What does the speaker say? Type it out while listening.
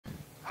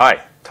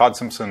Hi, Todd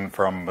Simpson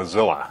from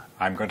Mozilla.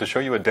 I'm going to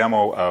show you a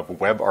demo of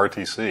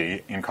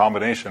WebRTC in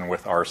combination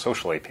with our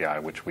social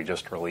API, which we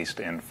just released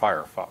in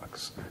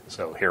Firefox.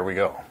 So here we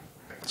go.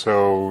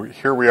 So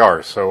here we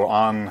are. So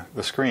on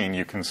the screen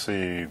you can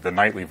see the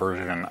nightly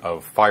version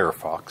of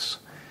Firefox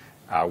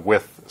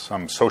with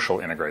some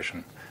social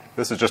integration.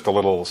 This is just a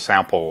little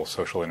sample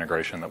social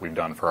integration that we've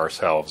done for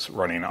ourselves,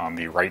 running on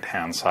the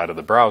right-hand side of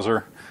the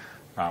browser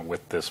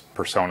with this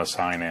persona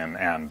sign-in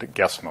and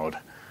guest mode.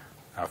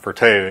 For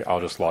today, I'll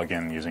just log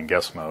in using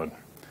guest mode,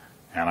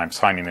 and I'm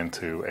signing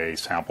into a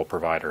sample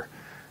provider.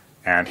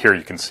 And here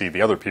you can see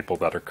the other people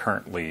that are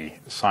currently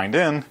signed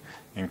in,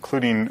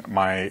 including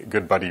my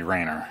good buddy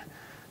Rainer.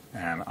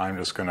 And I'm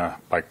just going to,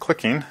 by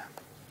clicking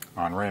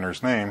on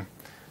Rainer's name,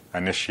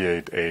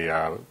 initiate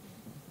a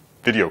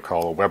video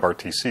call, a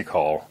WebRTC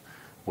call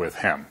with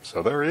him.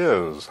 So there he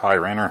is. Hi,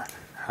 Rainer.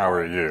 How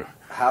are you?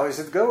 How is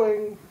it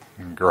going?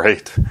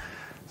 Great.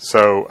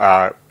 So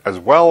as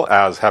well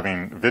as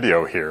having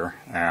video here,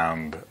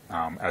 and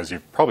as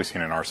you've probably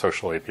seen in our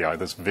social API,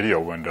 this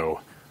video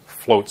window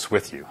floats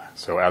with you.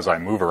 So as I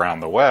move around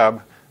the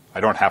web,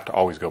 I don't have to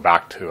always go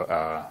back to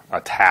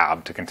a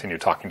tab to continue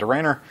talking to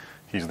Rainer.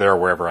 He's there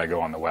wherever I go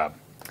on the web.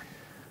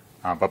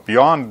 But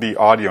beyond the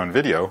audio and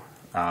video,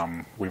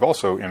 we've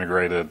also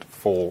integrated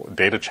full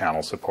data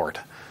channel support.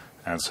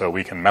 And so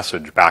we can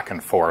message back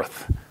and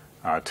forth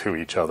to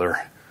each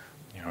other,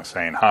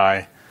 saying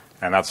hi.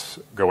 And that's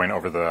going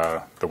over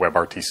the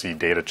WebRTC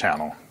data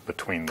channel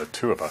between the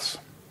two of us.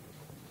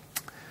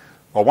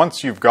 Well,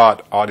 once you've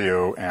got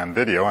audio and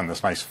video in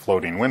this nice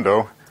floating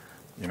window,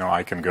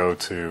 I can go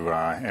to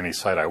any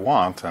site I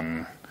want.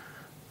 And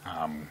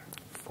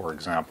for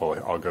example,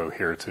 I'll go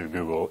here to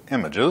Google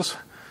Images.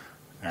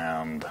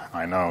 And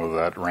I know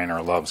that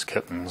Rainer loves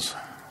kittens,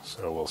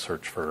 so we'll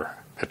search for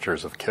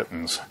pictures of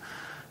kittens.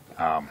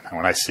 And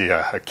when I see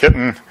a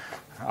kitten,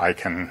 I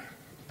can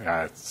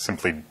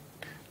simply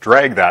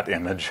drag that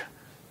image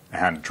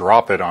and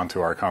drop it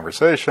onto our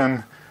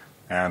conversation,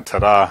 and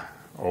ta-da,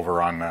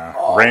 over on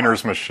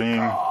Rainer's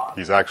machine,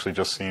 he's actually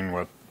just seen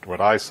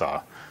what I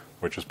saw,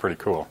 which is pretty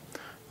cool.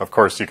 Of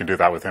course, you can do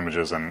that with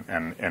images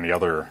and any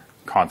other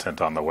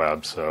content on the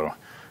web, so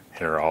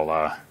here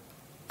I'll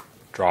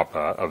drop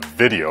a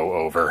video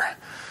over,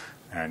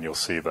 and you'll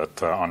see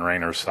that on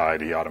Rainer's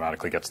side, he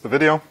automatically gets the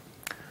video.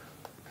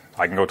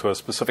 I can go to a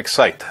specific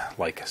site,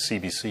 like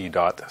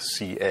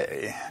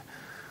cbc.ca.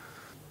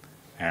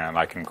 And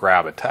I can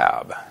grab a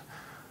tab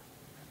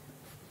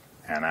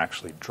and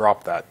actually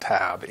drop that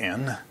tab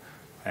in.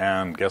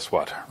 And guess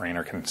what?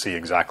 Rainer can see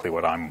exactly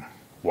what I'm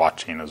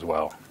watching as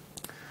well.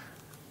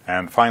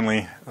 And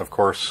finally, of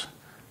course,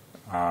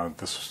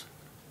 this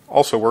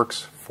also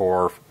works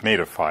for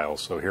native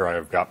files. So here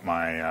I've got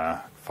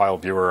my file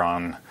viewer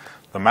on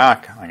the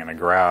Mac. I'm going to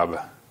grab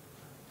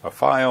a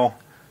file,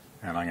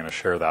 and I'm going to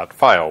share that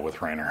file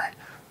with Rainer.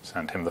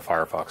 Send him the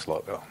Firefox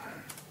logo.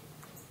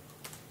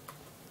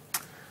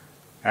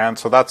 And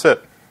so that's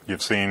it.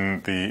 You've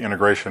seen the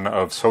integration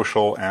of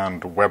social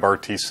and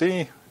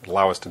WebRTC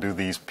allow us to do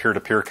these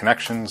peer-to-peer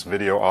connections,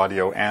 video,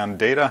 audio, and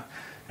data,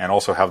 and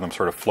also have them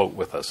sort of float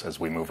with us as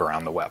we move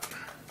around the web.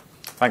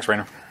 Thanks,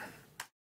 Rainer.